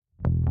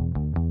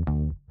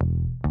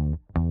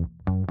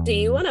Do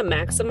you want to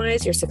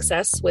maximize your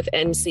success with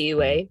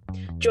NCUA?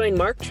 Join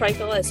Mark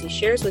Treichel as he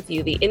shares with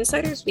you the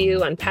insider's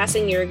view on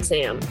passing your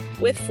exam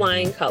with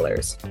flying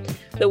colors.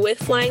 The With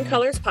Flying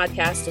Colors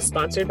podcast is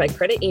sponsored by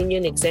Credit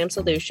Union Exam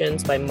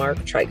Solutions by Mark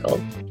Treichel.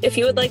 If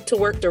you would like to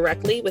work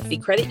directly with the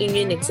Credit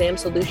Union Exam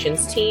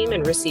Solutions team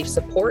and receive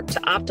support to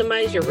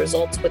optimize your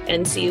results with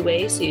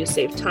NCUA so you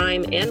save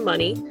time and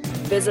money,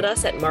 visit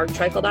us at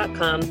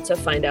marktreichel.com to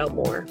find out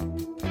more.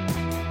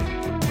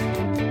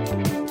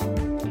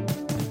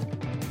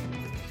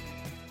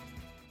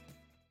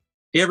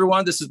 Hey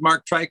everyone, this is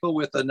Mark Treichel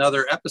with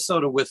another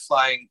episode of With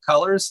Flying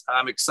Colors.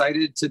 I'm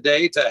excited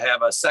today to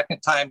have a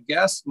second-time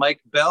guest, Mike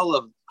Bell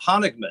of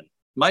Honigman.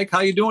 Mike, how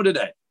you doing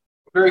today?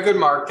 Very good,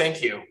 Mark.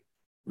 Thank you.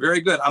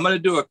 Very good. I'm going to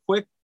do a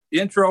quick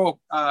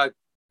intro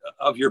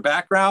of your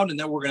background, and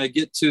then we're going to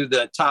get to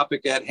the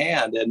topic at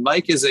hand. And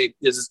Mike is a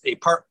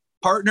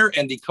partner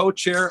and the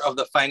co-chair of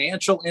the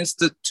Financial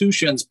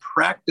Institutions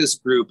Practice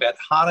Group at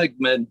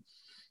Honigman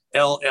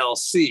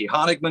LLC.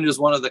 Honigman is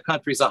one of the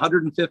country's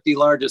 150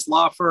 largest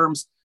law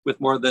firms with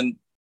more than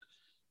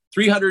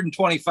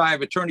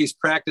 325 attorneys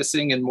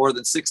practicing in more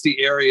than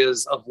 60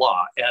 areas of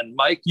law. And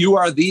Mike, you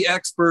are the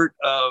expert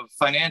of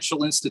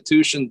financial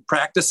institution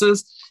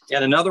practices.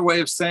 And another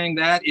way of saying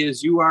that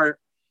is you are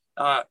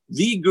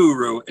the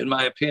guru, in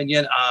my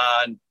opinion,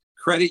 on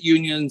credit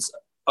unions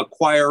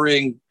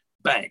acquiring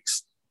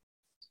banks.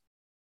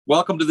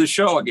 Welcome to the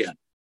show again.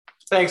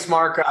 Thanks,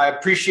 Mark. I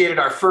appreciated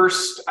our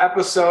first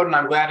episode, and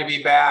I'm glad to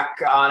be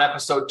back on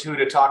episode 2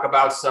 to talk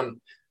about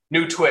some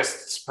new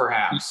twists,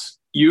 perhaps.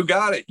 You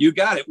got it. You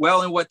got it.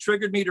 Well, and what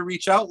triggered me to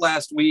reach out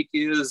last week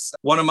is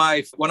one of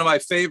my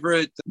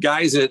favorite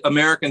guys at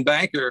American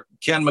Banker,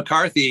 Ken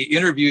McCarthy,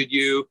 interviewed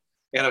you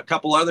and a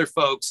couple other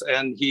folks,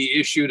 and he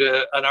issued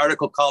an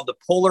article called "The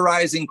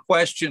Polarizing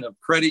Question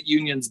of Credit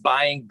Unions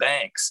Buying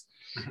Banks."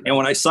 And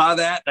when I saw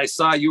that, I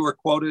saw you were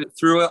quoted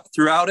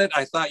throughout it.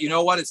 I thought, you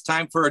know what, it's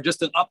time for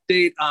just an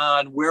update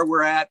on where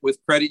we're at with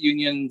credit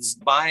unions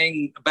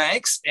buying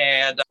banks.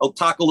 And I'll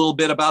talk a little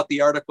bit about the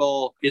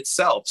article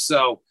itself.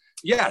 So,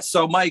 yeah.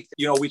 So, Mike,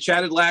 we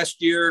chatted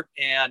last year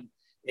and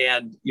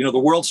the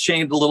world's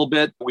changed a little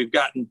bit. We've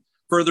gotten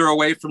further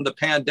away from the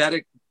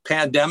pandemic,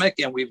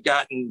 and we've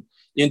gotten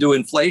into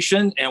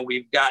inflation, and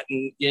we've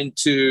gotten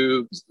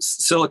into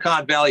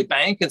Silicon Valley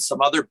Bank and some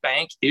other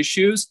bank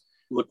issues.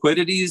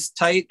 Liquidity is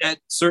tight at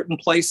certain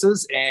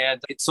places. And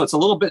so it's a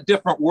little bit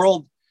different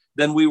world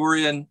than we were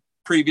in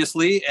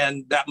previously.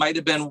 And that might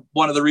have been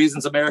one of the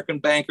reasons American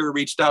Banker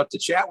reached out to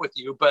chat with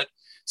you. But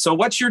so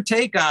what's your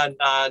take on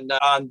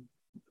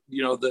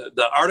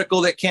the article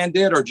that Ken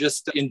did, or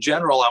just in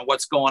general on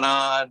what's going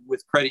on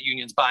with credit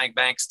unions buying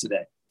banks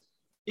today?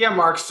 Yeah,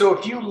 Mark. So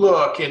if you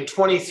look in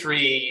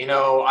 23,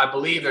 I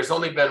believe there's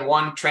only been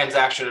one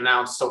transaction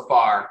announced so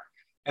far.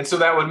 And so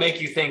that would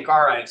make you think, all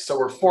right, so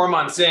we're 4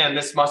 months in,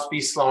 this must be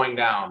slowing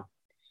down.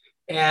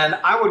 And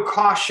I would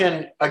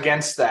caution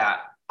against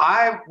that.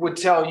 I would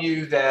tell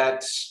you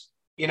that,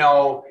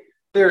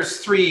 there's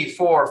 3,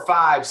 4,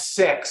 5,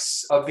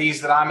 6 of these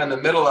that I'm in the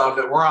middle of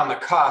that we're on the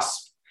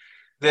cusp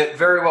that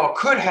very well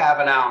could have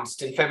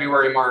announced in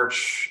February,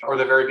 March, or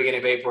the very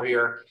beginning of April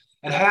here,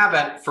 and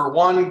haven't for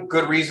one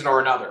good reason or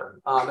another.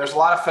 There's a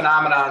lot of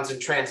phenomenons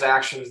and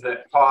transactions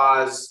that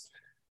cause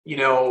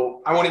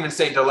I won't even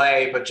say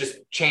delay, but just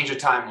change a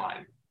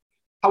timeline.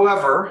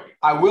 However,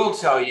 I will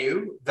tell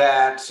you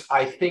that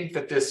I think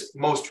that this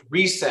most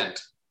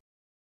recent,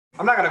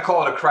 I'm not going to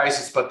call it a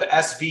crisis, but the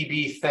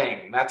SVB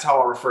thing, that's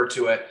how I'll refer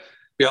to it.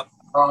 Yep.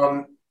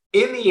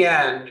 In the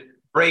end,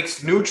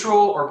 breaks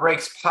neutral or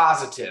breaks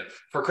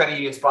positive for credit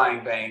unions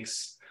buying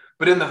banks,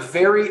 but in the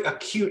very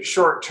acute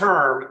short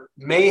term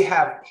may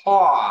have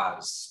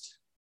paused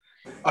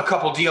a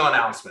couple deal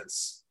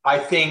announcements. I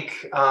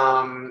think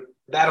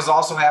that is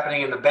also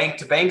happening in the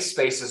bank-to-bank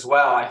space as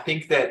well. I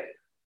think that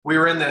we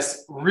were in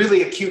this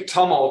really acute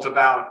tumult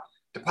about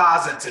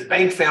deposits and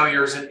bank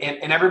failures,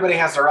 and everybody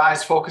has their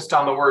eyes focused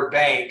on the word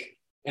bank,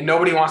 and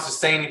nobody wants to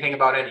say anything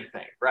about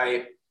anything,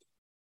 right?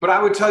 But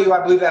I would tell you,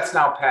 I believe that's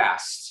now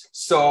passed.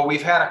 So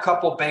we've had a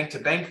couple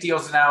bank-to-bank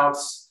deals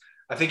announced.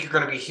 I think you're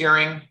going to be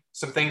hearing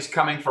some things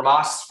coming from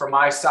us, from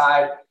my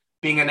side,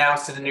 being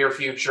announced in the near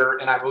future,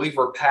 and I believe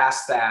we're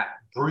past that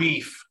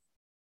brief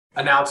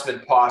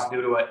announcement pause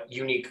due to a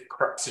unique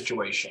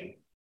situation.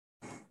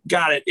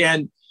 Got it.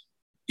 And,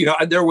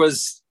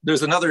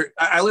 there's another,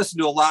 I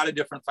listened to a lot of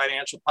different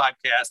financial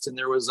podcasts, and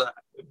it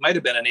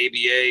might've been an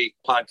ABA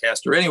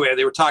podcast, or anyway,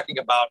 they were talking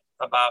about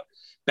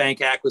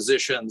bank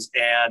acquisitions.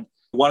 And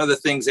one of the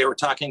things they were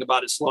talking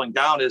about is slowing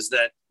down is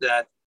that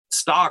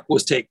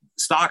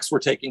stocks were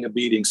taking a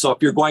beating. So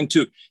if you're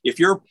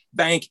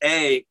bank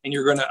A and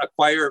you're going to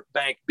acquire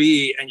bank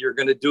B, and you're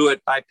going to do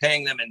it by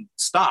paying them in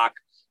stock,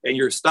 and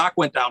your stock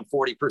went down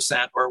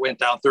 40% or went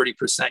down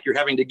 30%, you're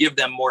having to give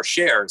them more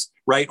shares,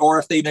 right? Or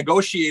if they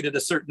negotiated a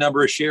certain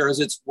number of shares,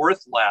 it's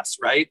worth less,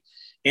 right?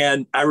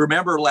 And I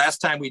remember last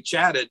time we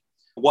chatted,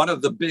 one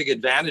of the big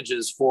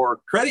advantages for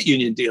credit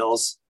union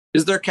deals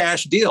is their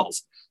cash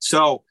deals.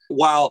 So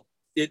while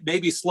it may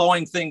be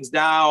slowing things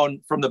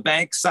down from the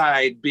bank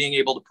side, being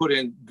able to put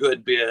in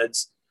good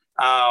bids.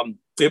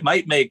 It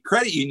might make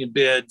credit union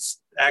bids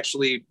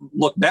actually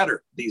look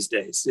better these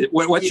days.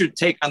 What's your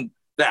take on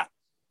that?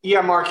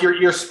 Yeah, Mark,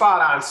 you're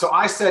spot on. So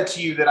I said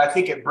to you that I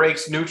think it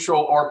breaks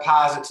neutral or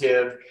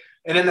positive.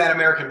 And in that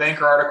American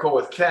Banker article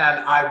with Ken,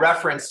 I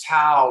referenced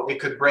how it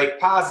could break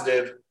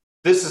positive.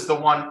 This is the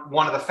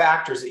one of the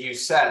factors that you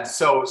said.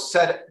 So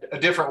said a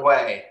different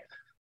way,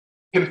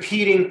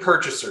 competing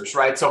purchasers,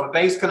 right? So if a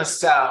bank's going to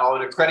sell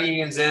and a credit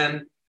union's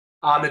in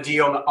on the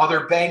deal and the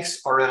other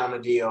banks are in on the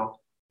deal,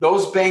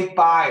 those bank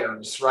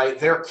buyers, right,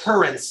 their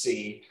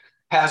currency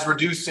has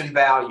reduced in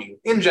value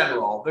in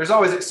general. There's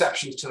always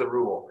exceptions to the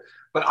rule.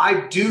 But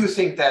I do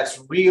think that's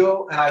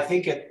real, and I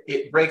think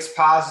it breaks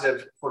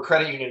positive for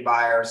credit union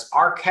buyers.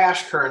 Our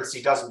cash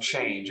currency doesn't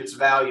change. Its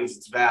value is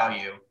its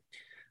value.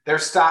 Their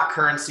stock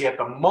currency at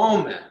the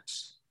moment,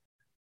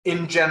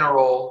 in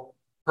general,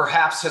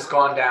 perhaps has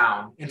gone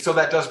down. And so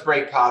that does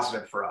break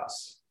positive for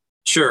us.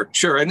 Sure.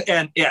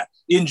 And yeah,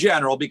 in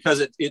general,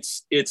 because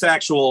it's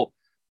actual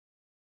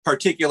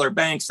particular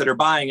banks that are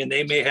buying, and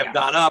they may have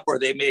gone up or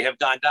they may have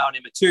gone down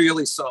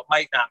immaterially, so it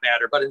might not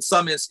matter. But in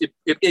some instances,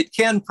 it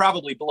can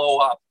probably blow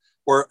up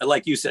or,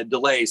 like you said,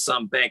 delay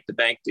some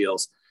bank-to-bank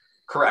deals.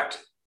 Correct.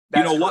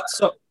 That's what?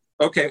 So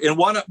okay. And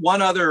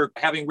one other,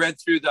 having read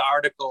through the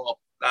article,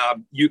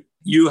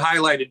 you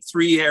highlighted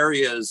 3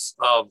 areas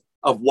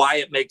of why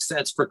it makes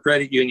sense for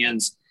credit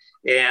unions,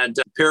 and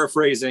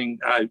paraphrasing.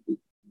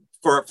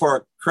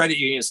 For credit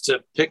unions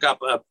to pick up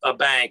a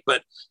bank,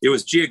 but it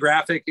was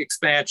geographic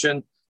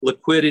expansion,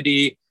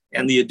 liquidity,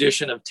 and the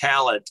addition of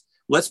talent.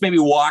 Let's maybe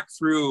walk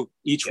through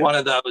each one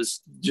of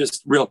those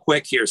just real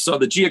quick here. So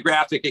the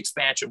geographic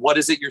expansion, what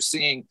is it you're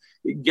seeing?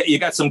 You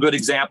got some good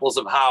examples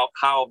of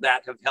how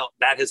that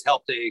has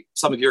helped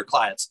some of your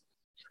clients.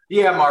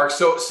 Yeah, Mark.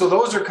 So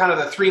those are kind of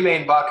the 3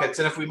 main buckets.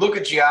 And if we look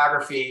at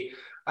geography,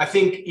 I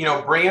think,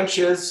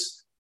 branches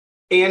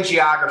and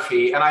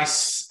geography, and I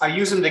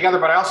use them together,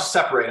 but I also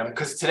separate them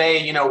because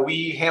today,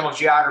 we handle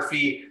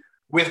geography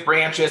with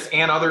branches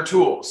and other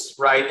tools,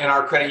 right, in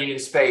our credit union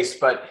space.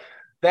 But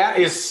that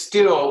is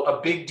still a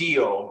big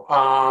deal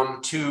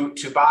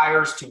to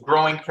buyers, to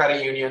growing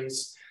credit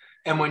unions.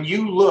 And when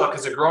you look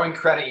as a growing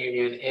credit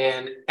union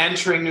in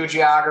entering new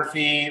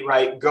geography,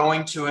 right,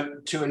 going to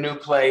a new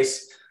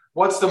place,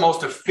 what's the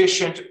most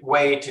efficient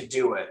way to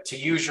do it, to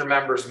use your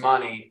members'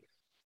 money?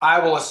 I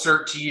will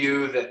assert to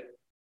you that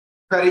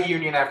credit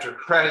union after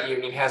credit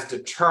union has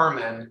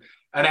determined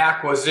an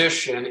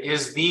acquisition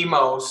is the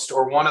most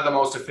or one of the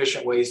most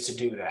efficient ways to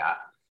do that.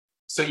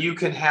 So you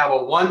can have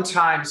a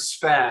one-time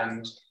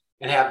spend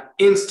and have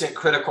instant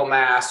critical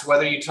mass,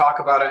 whether you talk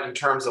about it in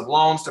terms of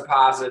loans,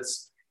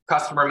 deposits,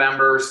 customer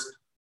members,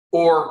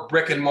 or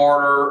brick and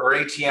mortar or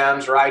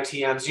ATMs or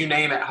ITMs, you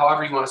name it,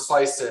 however you want to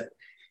slice it.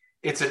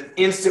 It's an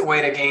instant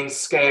way to gain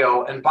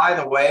scale. And by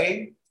the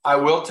way, I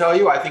will tell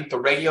you, I think the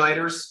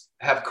regulators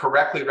have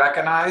correctly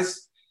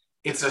recognized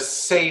it's a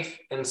safe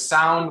and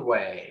sound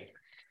way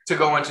to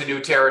go into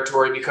new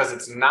territory because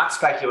it's not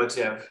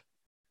speculative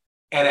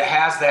and it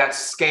has that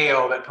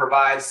scale that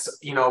provides,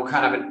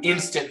 kind of an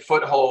instant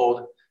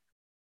foothold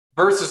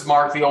versus,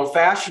 Mark, the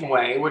old-fashioned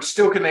way, which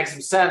still can make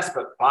some sense,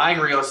 but buying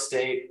real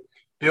estate,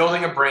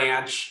 building a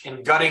branch,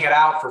 and gutting it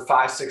out for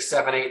 5, 6,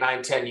 7, 8,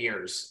 9, 10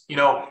 years.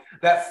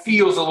 That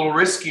feels a little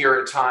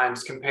riskier at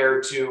times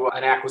compared to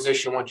an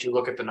acquisition once you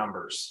look at the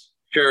numbers.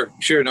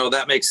 Sure. No,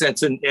 that makes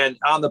sense. And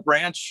on the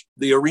branch,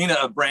 the arena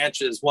of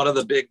branches, one of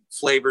the big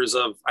flavors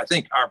of, I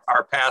think,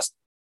 our past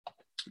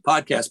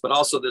podcast, but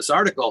also this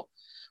article,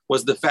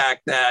 was the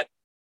fact that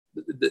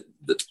the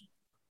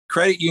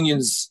credit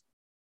unions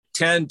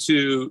tend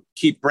to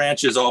keep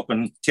branches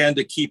open, tend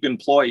to keep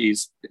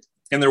employees.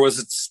 And there was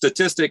a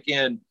statistic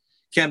in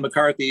Ken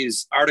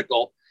McCarthy's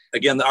article.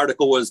 Again, the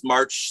article was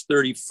March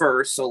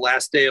 31st, so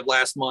last day of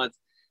last month,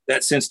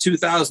 that since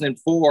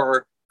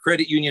 2004,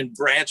 credit union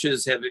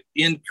branches have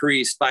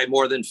increased by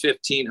more than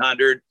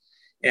 1,500,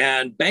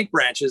 and bank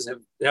branches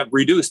have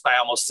reduced by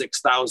almost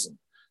 6,000.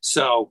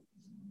 So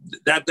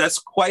that's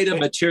quite a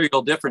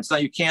material difference. Now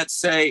you can't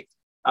say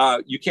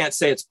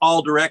it's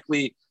all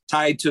directly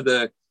tied to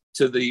the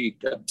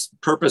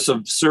purpose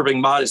of serving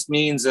modest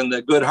means and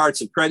the good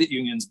hearts of credit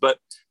unions, but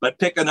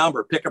pick a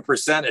number, pick a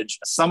percentage.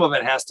 Some of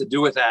it has to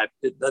do with that,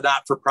 the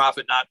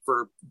not-for-profit,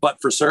 but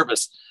for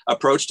service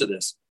approach to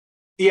this.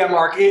 Yeah,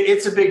 Mark,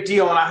 it's a big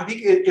deal. And I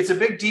think it's a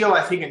big deal,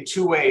 in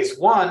 2 ways.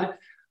 One,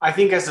 I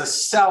think as a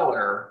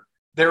seller,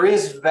 there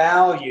is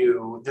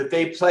value that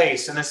they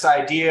place in this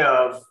idea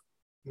of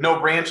no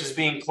branches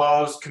being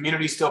closed,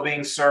 community still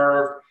being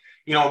served,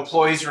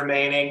 employees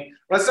remaining.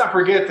 Let's not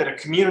forget that a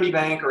community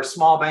bank or a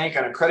small bank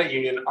and a credit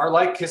union are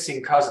like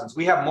kissing cousins.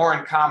 We have more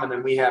in common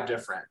than we have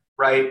different,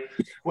 right?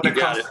 When it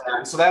comes to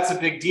that. So that's a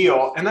big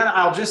deal. And then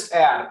I'll just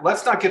add,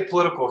 let's not get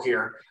political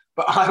here,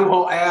 but I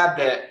will add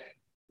that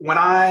when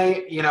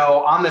I,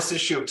 on this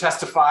issue,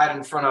 testified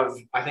in front of,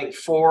 I think,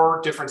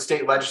 4 different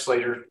state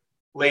legislatures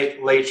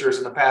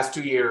in the past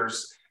 2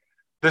 years,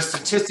 the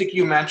statistic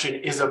you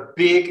mentioned is a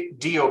big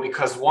deal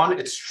because, one,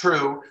 it's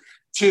true.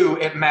 Two,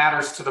 it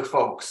matters to the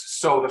folks.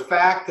 So the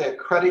fact that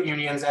credit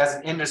unions as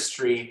an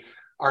industry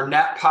are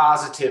net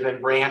positive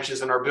in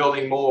branches and are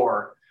building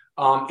more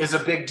is a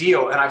big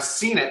deal. And I've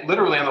seen it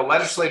literally on the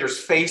legislators'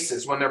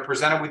 faces when they're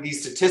presented with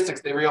these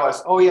statistics. They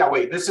realize, oh yeah,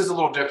 wait, this is a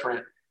little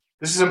different.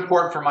 This is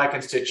important for my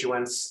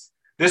constituents.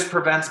 This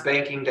prevents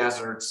banking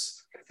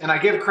deserts. And I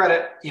give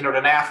credit, to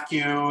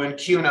NAFQ and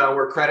CUNA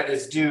where credit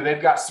is due.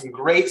 They've got some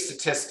great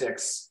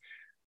statistics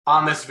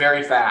on this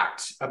very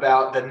fact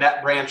about the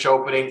net branch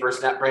opening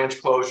versus net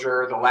branch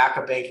closure, the lack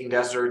of banking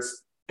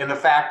deserts, and the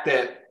fact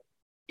that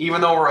even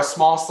though we're a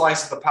small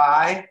slice of the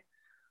pie,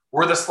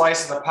 we're the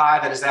slice of the pie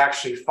that is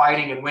actually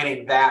fighting and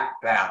winning that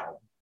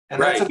battle. And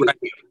that's a big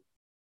deal.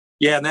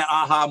 Yeah, and that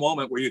aha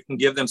moment where you can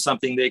give them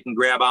something they can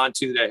grab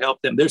onto to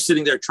help them. They're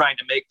sitting there trying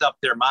to make up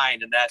their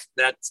mind, and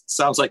that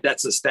sounds like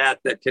that's a stat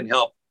that can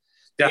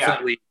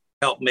definitely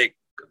help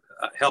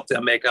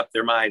them make up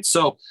their mind.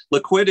 So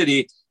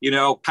liquidity,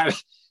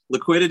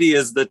 liquidity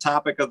is the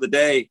topic of the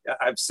day.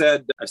 I've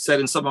said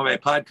in some of my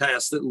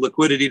podcasts that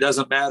liquidity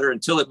doesn't matter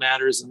until it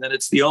matters, and then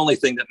it's the only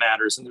thing that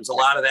matters. And there's a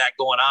lot of that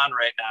going on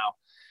right now.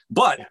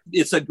 But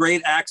it's a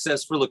great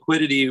access for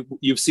liquidity.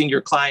 You've seen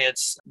your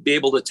clients be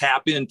able to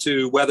tap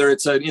into, whether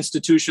it's an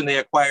institution they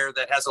acquire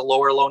that has a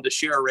lower loan to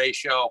share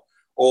ratio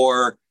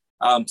or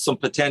some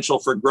potential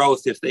for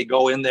growth if they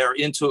go in there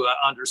into an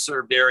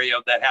underserved area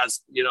that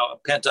has, a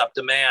pent up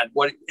demand.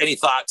 Any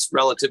thoughts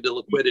relative to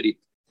liquidity?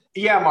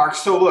 Yeah, Mark.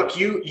 So look,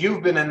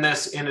 you've been in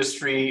this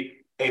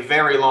industry a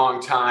very long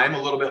time,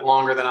 a little bit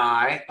longer than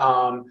I.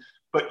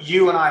 But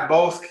you and I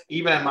both,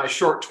 even in my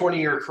short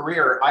 20-year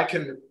career, I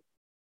can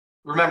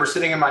remember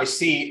sitting in my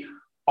seat,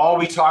 all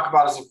we talk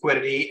about is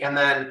liquidity, and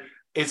then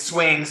it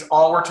swings.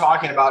 All we're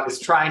talking about is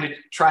trying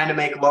to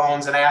make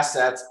loans and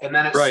assets, and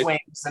then it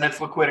swings and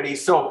it's liquidity.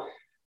 So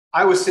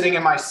I was sitting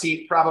in my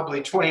seat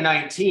probably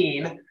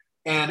 2019,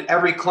 and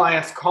every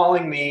client's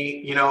calling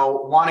me,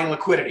 wanting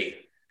liquidity,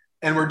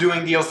 and we're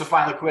doing deals to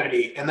find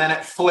liquidity, and then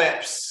it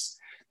flips.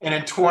 And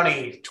in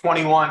 20,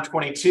 21,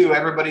 22,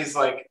 everybody's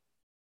like,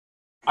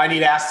 I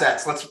need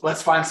assets.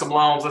 Let's find some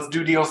loans. Let's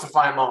do deals to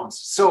find loans.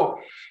 So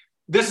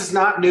this is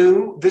not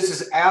new. This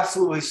is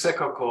absolutely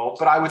cyclical.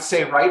 But I would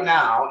say right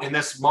now, in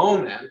this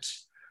moment,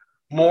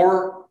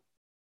 more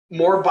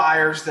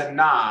buyers than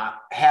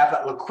not have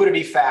that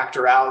liquidity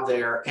factor out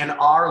there and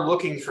are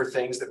looking for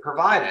things that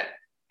provide it.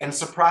 And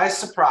surprise,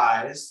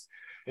 surprise,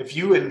 if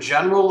you in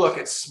general look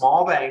at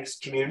small banks,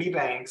 community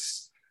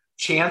banks,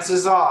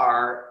 chances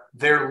are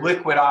they're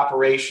liquid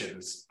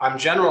operations. I'm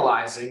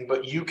generalizing,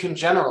 but you can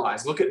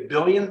generalize. Look at $1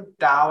 billion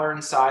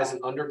in size and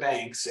under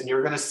banks, and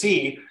you're going to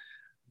see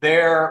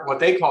what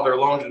they call their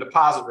loan to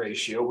deposit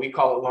ratio. We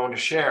call it loan to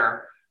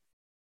share,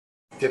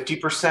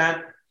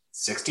 50%,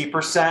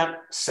 60%,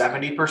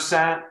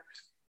 70%.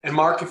 And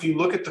Mark, if you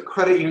look at the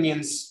credit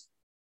unions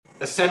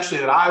essentially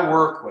that I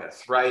work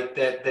with, right,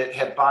 that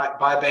have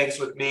buy banks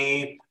with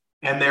me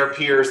and their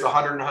peers, the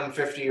 100 and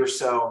 150 or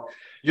so,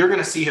 you're going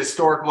to see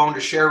historic loan to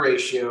share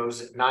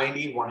ratios at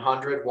 90,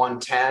 100,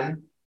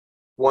 110,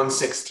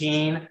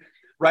 116,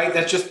 right?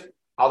 That's just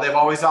how they've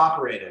always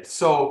operated.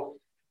 So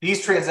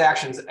these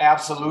transactions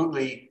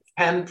absolutely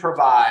can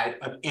provide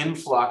an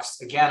influx,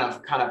 again,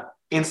 of kind of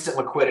instant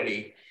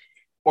liquidity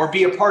or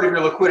be a part of your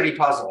liquidity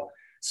puzzle.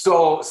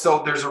 So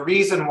there's a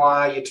reason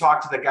why you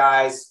talk to the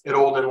guys at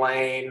Olden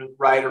Lane,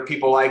 right, or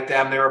people like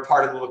them. They're a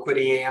part of the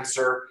liquidity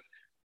answer.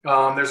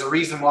 There's a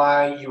reason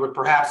why you would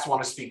perhaps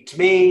want to speak to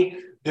me.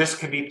 This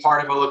could be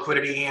part of a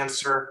liquidity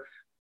answer.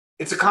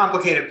 It's a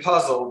complicated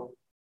puzzle,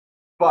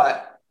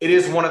 but it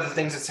is one of the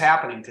things that's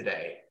happening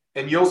today.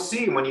 And you'll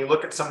see when you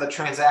look at some of the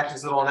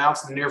transactions that will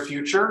announce in the near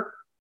future,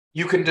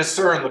 you can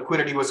discern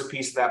liquidity was a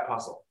piece of that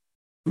puzzle.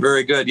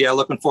 Very good. Yeah,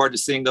 looking forward to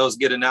seeing those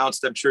get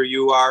announced. I'm sure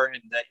you are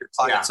and that your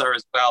clients are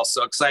as well.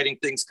 So exciting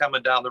things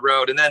coming down the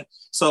road. And then,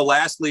 so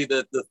lastly,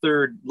 the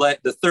third leg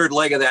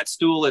of that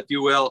stool, if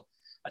you will,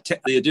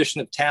 the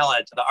addition of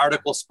talent. The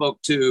article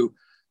spoke to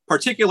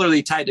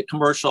particularly tied to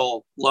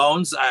commercial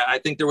loans. I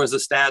think there was a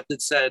stat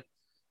that said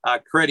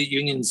credit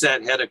unions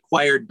that had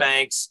acquired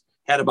banks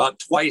had about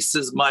twice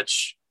as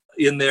much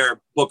in their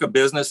book of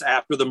business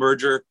after the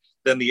merger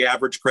than the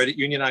average credit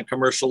union on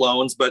commercial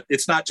loans. But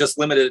it's not just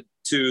limited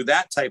to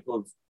that type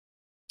of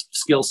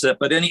skill set,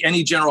 but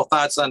any general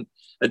thoughts on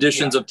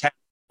additions of talent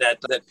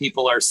that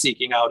people are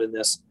seeking out in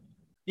this?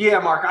 Yeah,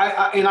 Mark,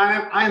 I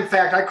in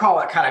fact, I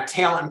call it kind of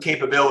talent and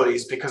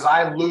capabilities because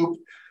I loop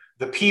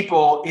the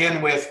people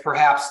in with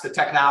perhaps the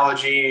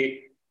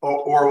technology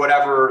or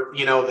whatever,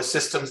 the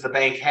systems the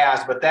bank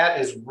has, but that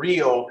is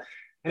real.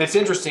 And it's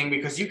interesting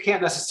because you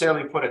can't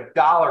necessarily put a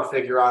dollar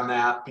figure on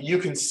that, but you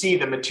can see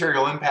the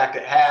material impact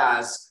it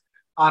has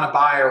on a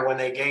buyer when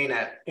they gain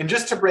it. And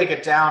just to break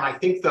it down, I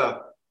think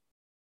the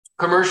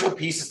commercial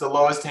piece is the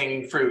lowest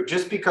hanging fruit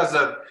just because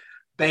of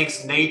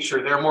bank's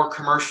nature. They're more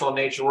commercial in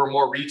nature. We're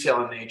more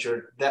retail in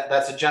nature.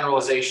 That's a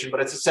generalization, but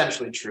it's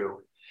essentially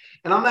true.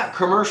 And on that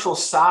commercial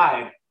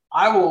side,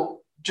 I want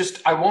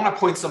to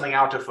point something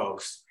out to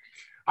folks.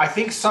 I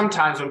think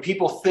sometimes when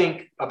people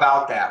think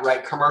about that,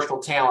 right, commercial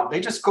talent, they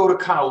just go to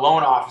kind of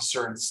loan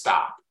officer and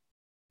stop.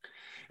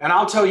 And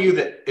I'll tell you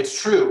that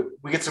it's true.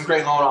 We get some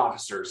great loan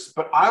officers,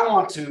 but I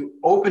want to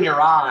open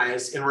your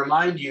eyes and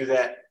remind you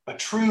that a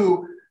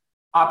true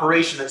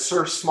operation that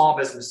serves small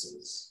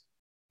businesses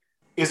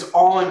is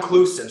all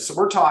inclusive. So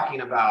we're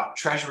talking about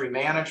treasury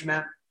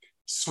management,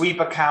 sweep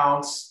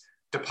accounts,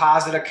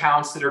 deposit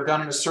accounts that are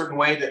done in a certain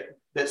way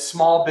that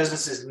small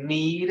businesses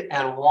need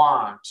and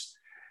want.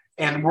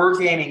 And we're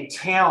gaining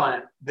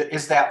talent that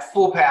is that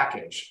full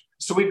package.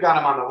 So we've got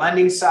them on the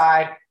lending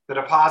side, the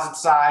deposit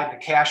side, the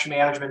cash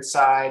management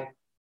side.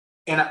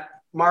 And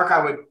Mark,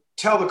 I would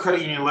tell the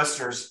credit union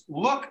listeners,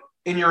 look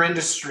in your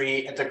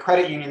industry at the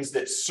credit unions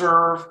that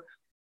serve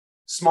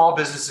small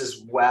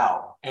businesses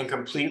well and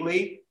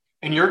completely.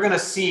 And you're going to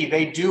see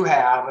they do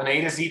have an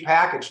A to Z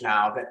package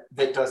now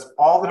that does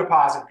all the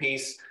deposit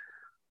piece,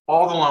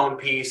 all the loan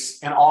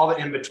piece, and all the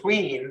in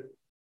between.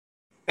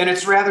 And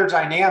it's rather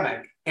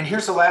dynamic. And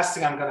here's the last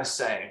thing I'm going to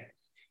say.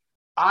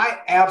 I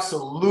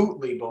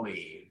absolutely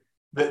believe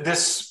that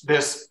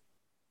this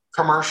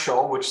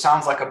commercial, which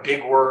sounds like a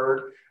big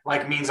word,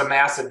 like means a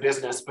massive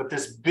business, but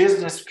this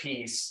business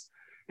piece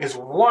is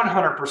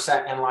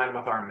 100% in line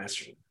with our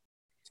mission.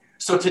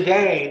 So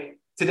today,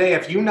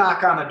 if you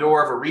knock on the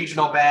door of a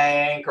regional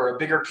bank or a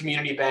bigger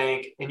community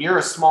bank, and you're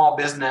a small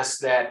business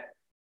that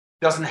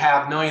doesn't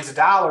have millions of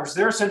dollars,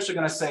 they're essentially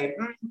going to say,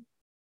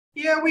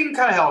 yeah, we can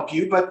kind of help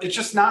you, but it's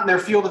just not in their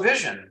field of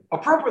vision.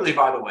 Appropriately,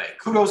 by the way,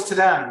 kudos to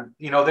them.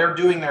 They're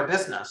doing their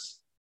business.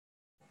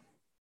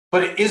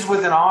 But it is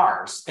within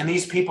ours. And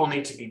these people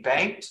need to be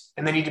banked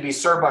and they need to be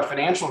served by a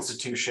financial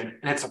institution.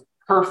 And it's a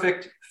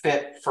perfect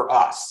fit for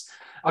us.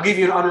 I'll give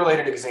you an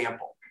unrelated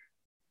example.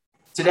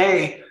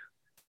 Today,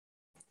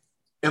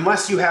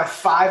 unless you have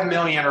 $5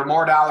 million or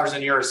more dollars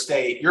in your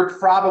estate, you're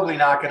probably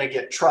not going to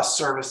get trust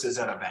services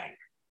at a bank.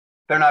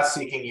 They're not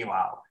seeking you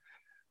out.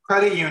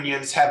 Credit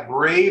unions have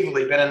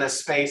bravely been in this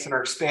space and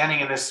are expanding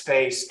in this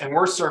space. And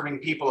we're serving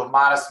people of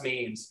modest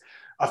means,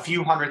 a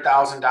few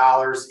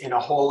 $100,000 in a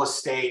whole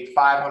estate,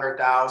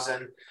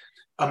 500,000,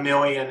 $1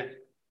 million.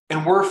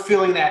 And we're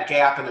filling that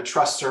gap in the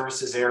trust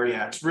services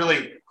area. It's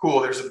really cool.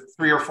 There's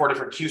 3 or 4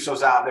 different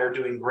CUSOs out there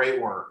doing great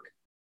work.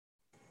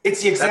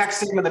 It's the exact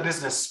same in the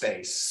business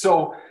space.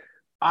 So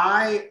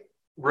I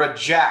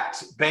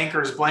reject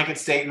bankers' blanket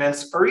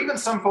statements, or even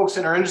some folks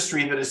in our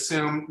industry that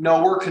assume,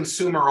 no, we're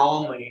consumer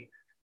only.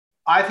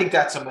 I think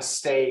that's a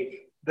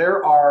mistake.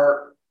 There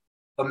are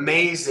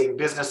amazing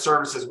business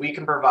services we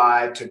can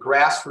provide to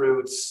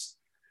grassroots,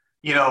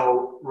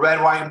 red,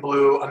 white, and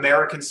blue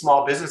American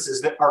small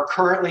businesses that are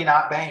currently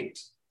not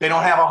banked. They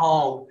don't have a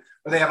home,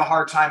 or they have a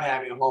hard time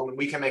having a home, and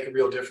we can make a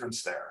real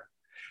difference there.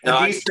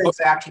 And these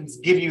transactions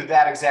give you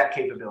that exact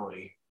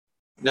capability.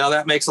 No,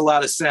 that makes a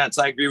lot of sense.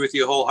 I agree with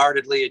you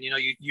wholeheartedly. And,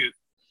 you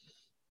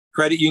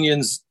credit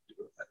unions,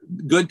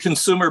 good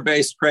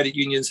consumer-based credit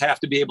unions have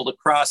to be able to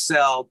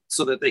cross-sell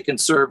so that they can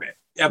serve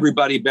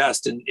everybody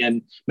best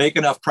and make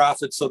enough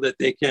profit so that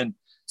they can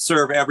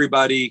serve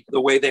everybody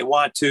the way they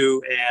want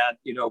to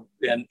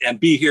and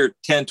be here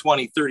 10,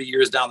 20, 30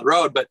 years down the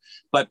road. But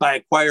by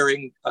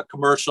acquiring a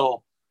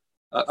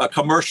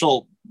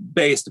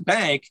commercial-based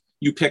bank,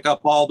 you pick up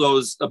all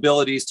those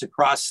abilities to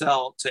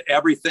cross-sell to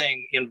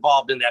everything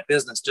involved in that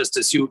business, just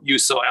as you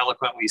so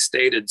eloquently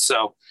stated.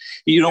 So,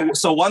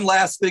 so one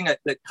last thing that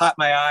caught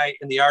my eye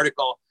in the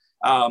article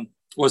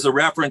was a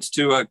reference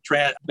to a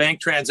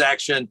bank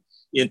transaction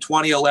in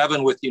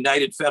 2011 with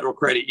United Federal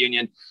Credit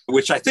Union,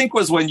 which I think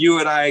was when you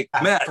and I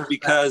met,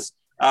 because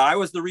I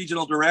was the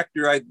regional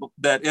director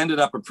that ended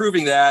up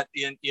approving that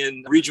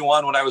in Region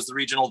 1 when I was the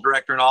regional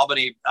director in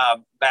Albany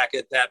back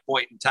at that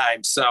point in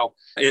time. So,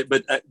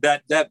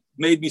 that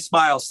made me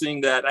smile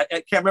seeing that.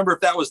 I can't remember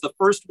if that was the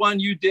first one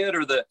you did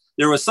or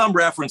there was some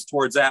reference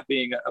towards that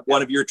being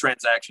one of your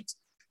transactions.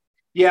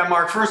 Yeah,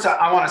 Mark, first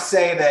I want to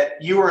say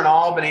that you were in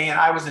Albany and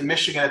I was in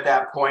Michigan at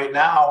that point.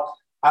 Now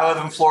I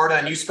live in Florida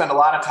and you spend a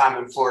lot of time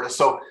in Florida.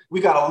 So we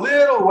got a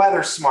little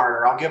weather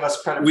smarter. I'll give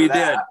us credit for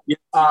that. We did.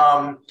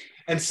 Yeah.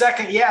 And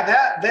second,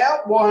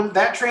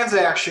 that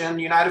transaction,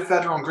 United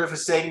Federal and Griffith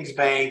Savings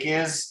Bank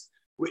is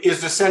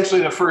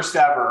essentially the first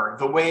ever.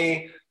 The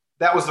way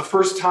that was the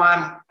first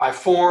time I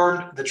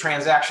formed the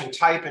transaction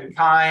type and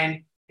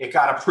kind, it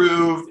got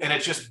approved and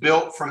it just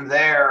built from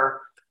there.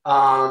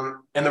 And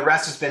the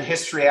rest has been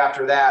history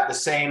after that. The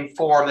same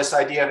form, this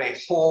idea of a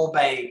whole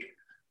bank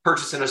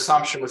purchase and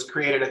assumption was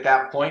created at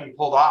that point and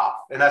pulled off.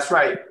 And that's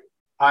right.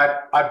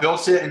 I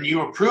built it and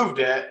you approved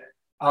it.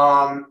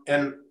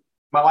 And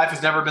my life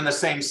has never been the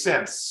same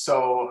since.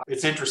 So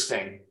it's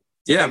interesting.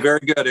 Yeah,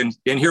 very good.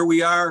 And here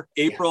we are,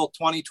 April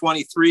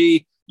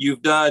 2023.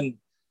 You've done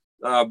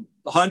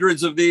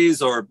hundreds of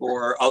these or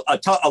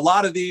a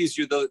lot of these.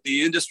 You're the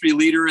industry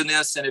leader in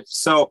this. And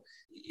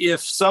if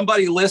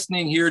somebody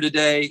listening here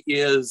today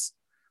is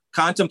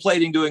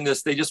contemplating doing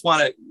this, they just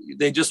want to,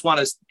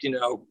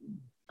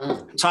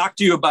 talk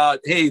to you about,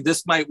 hey,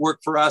 this might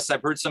work for us.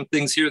 I've heard some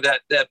things here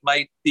that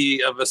might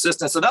be of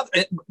assistance.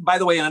 By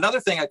the way, another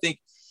thing I think,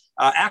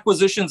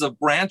 acquisitions of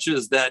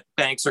branches that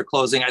banks are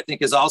closing, I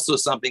think is also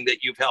something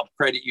that you've helped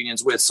credit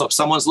unions with. So if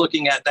someone's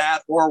looking at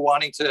that or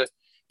wanting to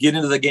get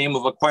into the game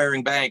of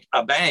acquiring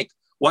a bank,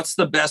 what's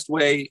the best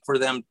way for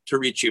them to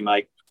reach you,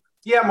 Mike?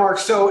 Yeah, Mark.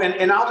 So,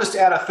 and I'll just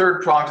add a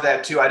third prong to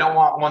that too. I don't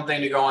want one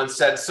thing to go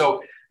unsaid.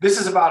 So this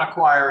is about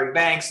acquiring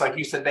banks, like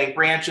you said, bank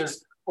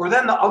branches, or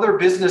then the other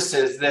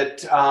businesses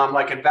that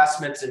like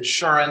investments,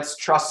 insurance,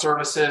 trust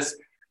services.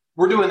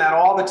 We're doing that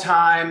all the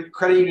time.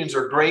 Credit unions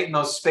are great in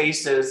those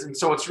spaces. And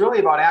so it's really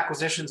about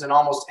acquisitions in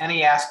almost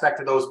any aspect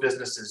of those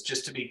businesses,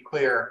 just to be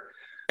clear.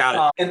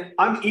 Got it. And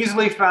I'm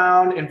easily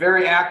found and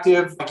very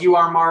active, like you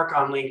are, Mark,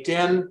 on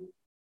LinkedIn.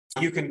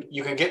 You can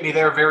get me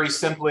there very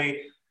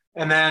simply.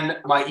 And then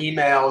my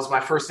email is my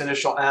first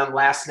initial M,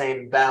 last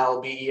name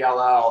Bell,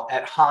 Bell,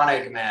 at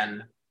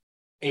Honigman,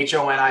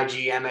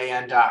 HONIGMAN.com.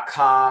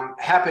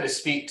 Happy to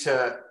speak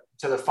to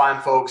the fine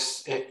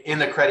folks in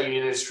the credit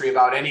union industry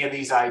about any of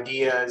these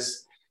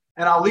ideas.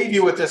 And I'll leave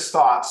you with this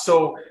thought.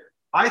 So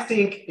I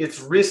think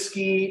it's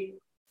risky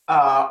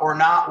or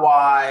not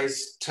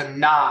wise to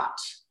not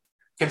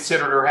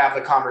consider or have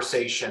the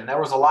conversation. There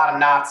was a lot of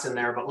knots in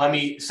there, but let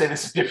me say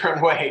this a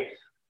different way.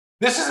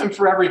 This isn't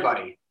for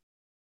everybody.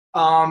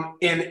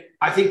 And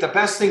I think the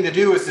best thing to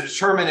do is to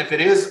determine if it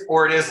is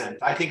or it isn't.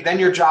 I think then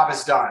your job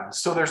is done.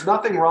 So there's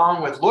nothing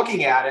wrong with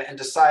looking at it and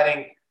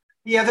deciding,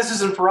 yeah, this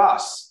isn't for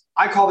us.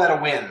 I call that a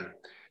win.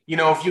 You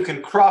know, if you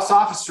can cross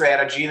off a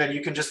strategy, then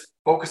you can just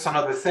focus on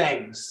other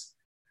things.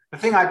 The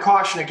thing I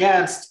caution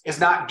against is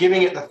not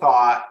giving it the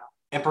thought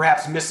and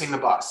perhaps missing the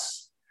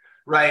bus,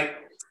 right?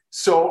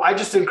 So I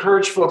just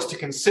encourage folks to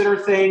consider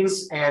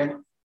things,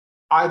 and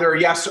either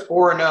yes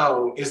or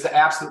no is the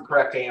absolute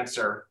correct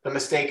answer. The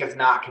mistake is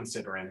not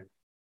considering.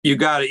 You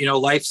got it. You know,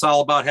 life's all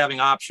about having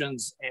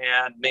options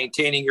and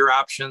maintaining your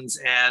options.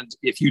 And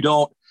if you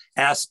don't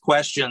ask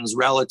questions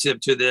relative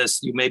to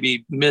this, you may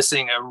be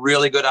missing a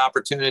really good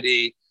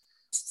opportunity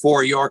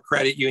for your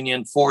credit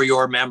union, for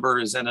your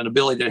members, and an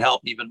ability to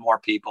help even more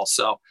people.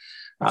 So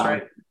that's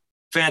right.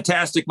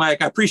 Fantastic,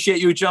 Mike. I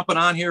appreciate you jumping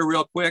on here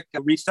real quick. I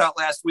reached out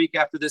last week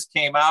after this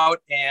came out,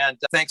 and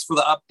thanks for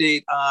the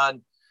update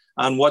on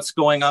what's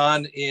going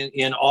on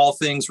in all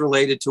things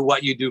related to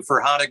what you do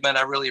for Honigman.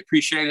 I really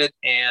appreciate it,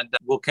 and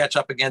we'll catch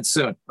up again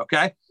soon,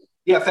 okay?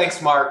 Yeah, thanks,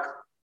 Mark.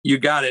 You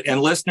got it. And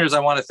listeners, I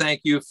want to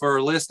thank you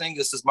for listening.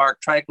 This is Mark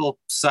Treichel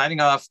signing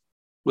off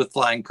with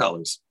Flying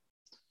Colors.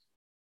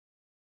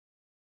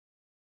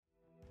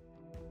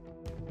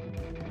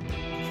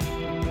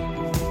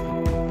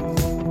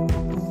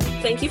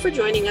 Thank you for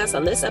joining us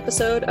on this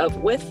episode of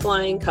With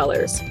Flying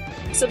Colors.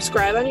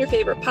 Subscribe on your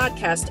favorite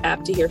podcast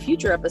app to hear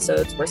future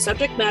episodes where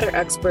subject matter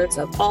experts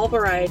of all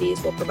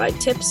varieties will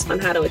provide tips on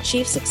how to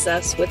achieve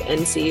success with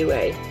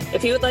NCUA.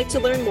 If you would like to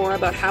learn more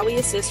about how we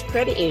assist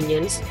credit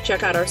unions,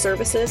 check out our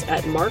services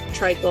at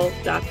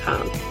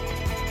marktreichel.com.